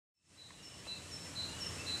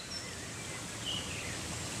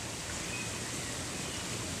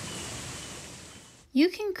You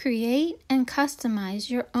can create and customize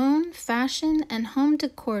your own fashion and home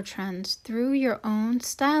decor trends through your own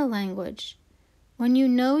style language. When you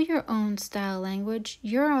know your own style language,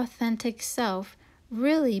 your authentic self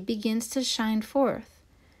really begins to shine forth.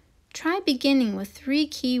 Try beginning with 3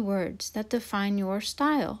 key words that define your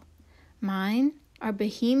style. Mine are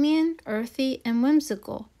bohemian, earthy, and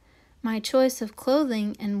whimsical. My choice of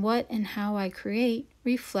clothing and what and how I create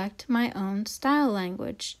reflect my own style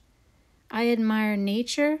language. I admire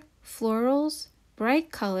nature, florals,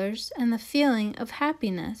 bright colors, and the feeling of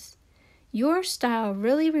happiness. Your style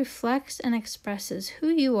really reflects and expresses who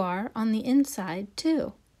you are on the inside,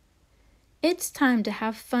 too. It's time to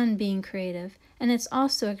have fun being creative, and it's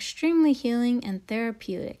also extremely healing and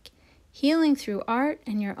therapeutic. Healing through art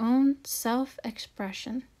and your own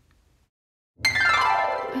self-expression.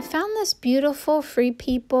 I found this beautiful Free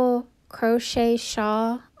People crochet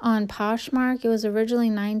shawl on Poshmark. It was originally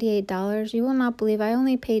 $98. You will not believe I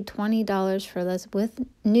only paid $20 for this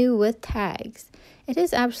new with tags. It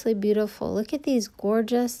is absolutely beautiful. Look at these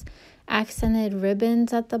gorgeous accented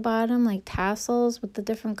ribbons at the bottom, like tassels with the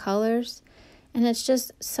different colors. And it's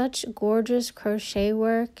just such gorgeous crochet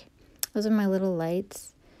work. Those are my little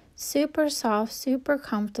lights. Super soft, super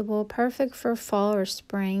comfortable, perfect for fall or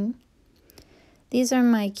spring. These are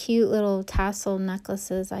my cute little tassel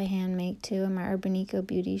necklaces I hand make too in my Urban Eco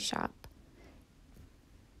Beauty shop.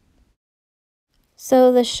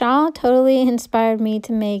 So the shawl totally inspired me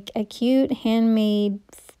to make a cute handmade,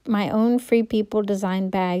 my own Free People design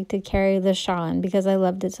bag to carry the shawl in because I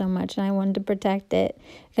loved it so much and I wanted to protect it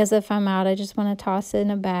because if I'm out, I just want to toss it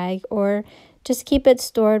in a bag or just keep it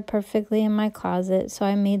stored perfectly in my closet. So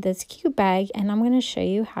I made this cute bag and I'm going to show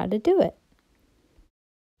you how to do it.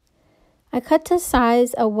 I cut to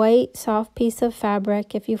size a white soft piece of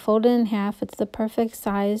fabric. If you fold it in half, it's the perfect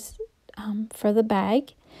size for the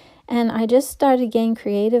bag. And I just started getting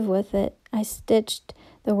creative with it. I stitched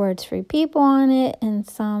the words Free People on it and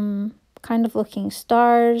some kind of looking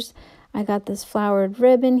stars. I got this flowered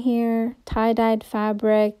ribbon here, tie-dyed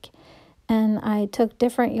fabric, and I took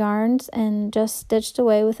different yarns and just stitched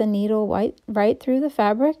away with a needle right through the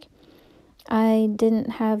fabric. I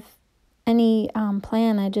didn't have any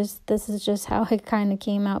plan. This is just how it kind of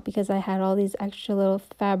came out because I had all these extra little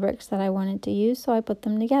fabrics that I wanted to use, so I put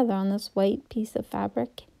them together on this white piece of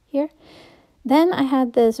fabric here. Then I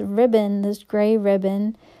had this ribbon, this gray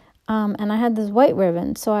ribbon, and I had this white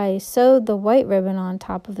ribbon, so I sewed the white ribbon on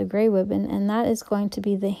top of the gray ribbon, and that is going to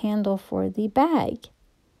be the handle for the bag.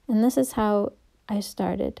 And this is how I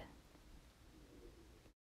started.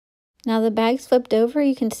 Now the bag's flipped over,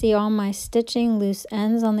 you can see all my stitching loose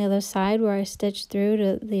ends on the other side where I stitched through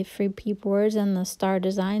to the Free People words and the star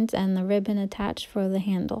designs and the ribbon attached for the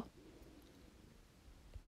handle.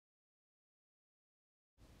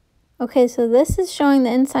 Okay, so this is showing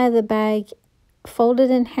the inside of the bag folded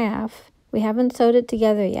in half. We haven't sewed it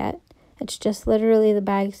together yet. It's just literally the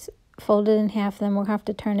bag's folded in half, then we'll have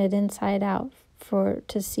to turn it inside out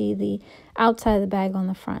to see the outside of the bag on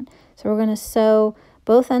the front. So we're going to sew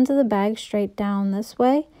both ends of the bag straight down this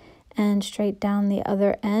way and straight down the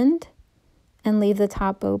other end and leave the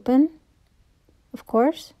top open, of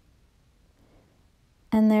course.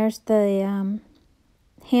 And there's the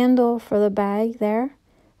handle for the bag there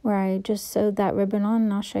where I just sewed that ribbon on,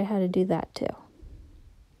 and I'll show you how to do that too.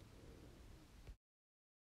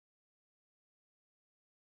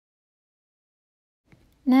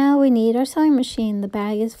 Now we need our sewing machine. The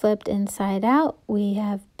bag is flipped inside out. We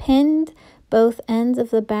have pinned both ends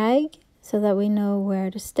of the bag so that we know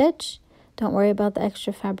where to stitch. Don't worry about the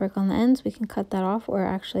extra fabric on the ends. We can cut that off or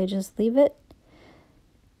actually just leave it.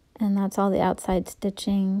 And that's all the outside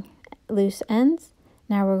stitching loose ends.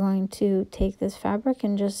 Now we're going to take this fabric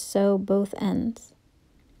and just sew both ends.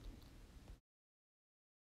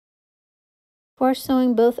 Before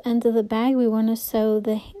sewing both ends of the bag, we want to sew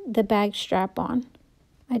the bag strap on.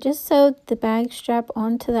 I just sewed the bag strap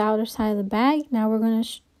onto the outer side of the bag. Now we're going to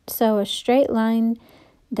sew a straight line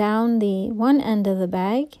down the one end of the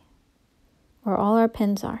bag where all our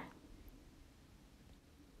pins are.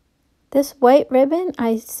 This white ribbon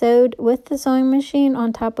I sewed with the sewing machine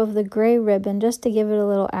on top of the gray ribbon just to give it a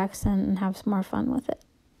little accent and have some more fun with it.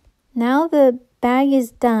 Now the bag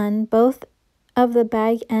is done. Both of the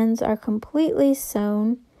bag ends are completely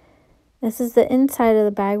sewn. This is the inside of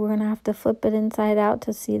the bag. We're going to have to flip it inside out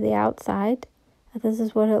to see the outside. This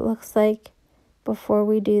is what it looks like before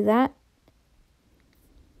we do that.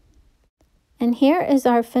 And here is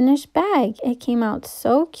our finished bag. It came out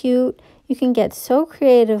so cute. You can get so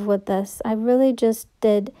creative with this. I really just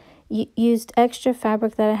used extra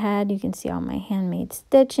fabric that I had. You can see all my handmade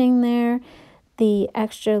stitching there. the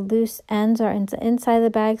extra loose ends are inside the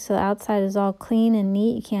bag, so the outside is all clean and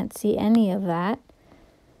neat. You can't see any of that.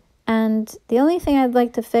 And the only thing I'd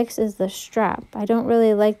like to fix is the strap. I don't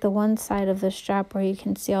really like the one side of the strap where you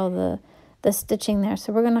can see all the stitching there.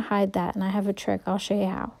 So we're going to hide that, and I have a trick. I'll show you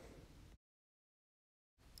how.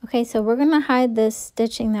 Okay, so we're going to hide this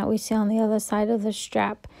stitching that we see on the other side of the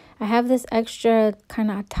strap. I have this extra kind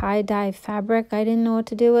of tie-dye fabric I didn't know what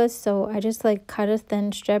to do with, so I just like cut a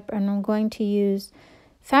thin strip, and I'm going to use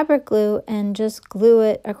fabric glue and just glue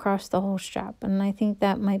it across the whole strap. And I think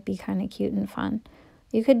that might be kind of cute and fun.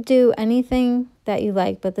 You could do anything that you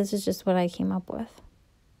like, but this is just what I came up with.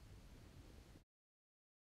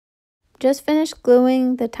 Just finished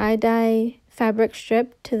gluing the tie-dye fabric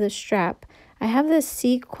strip to the strap. I have this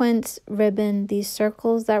sequence ribbon, these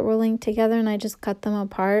circles that were linked together, and I just cut them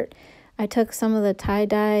apart. I took some of the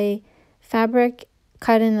tie-dye fabric,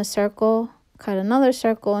 cut in a circle, cut another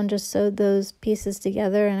circle, and just sewed those pieces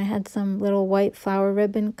together. And I had some little white flower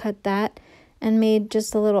ribbon, cut that, and made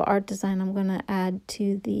just a little art design I'm going to add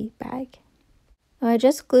to the bag. I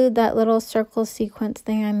just glued that little circle sequence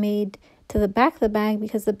thing I made to the back of the bag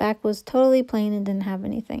because the back was totally plain and didn't have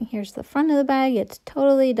anything. Here's the front of the bag. It's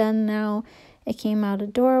totally done now. It came out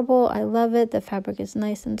adorable. I love it. The fabric is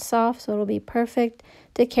nice and soft, so it'll be perfect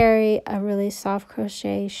to carry a really soft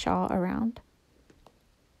crochet shawl around.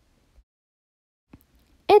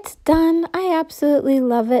 It's done. I absolutely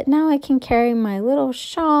love it. Now I can carry my little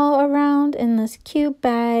shawl around in this cute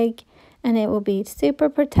bag, and it will be super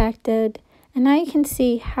protected. And now you can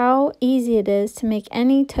see how easy it is to make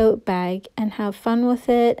any tote bag and have fun with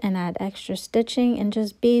it and add extra stitching and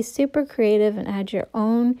just be super creative and add your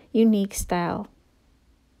own unique style.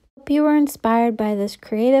 Hope you were inspired by this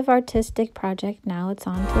creative artistic project. Now it's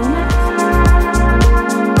on to the next.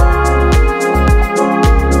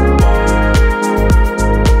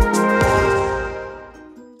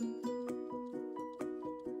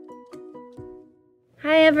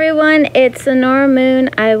 Hi everyone, it's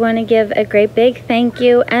sanuramoon. I want to give a great big thank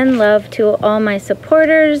you and love to all my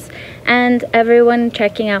supporters and everyone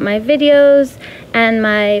checking out my videos and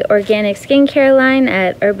my organic skincare line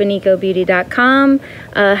at urbanicobeauty.com,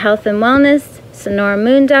 health and wellness,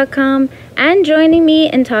 sanuramoon.com, and joining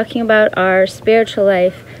me in talking about our spiritual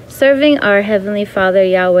life, serving our Heavenly Father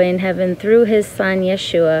Yahweh in heaven through His Son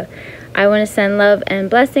Yeshua. I want to send love and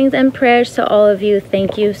blessings and prayers to all of you.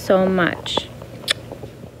 Thank you so much.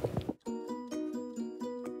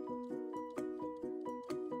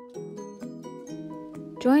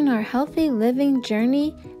 Join our healthy living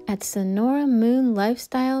journey at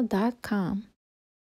sanuramoonlifestyle.com.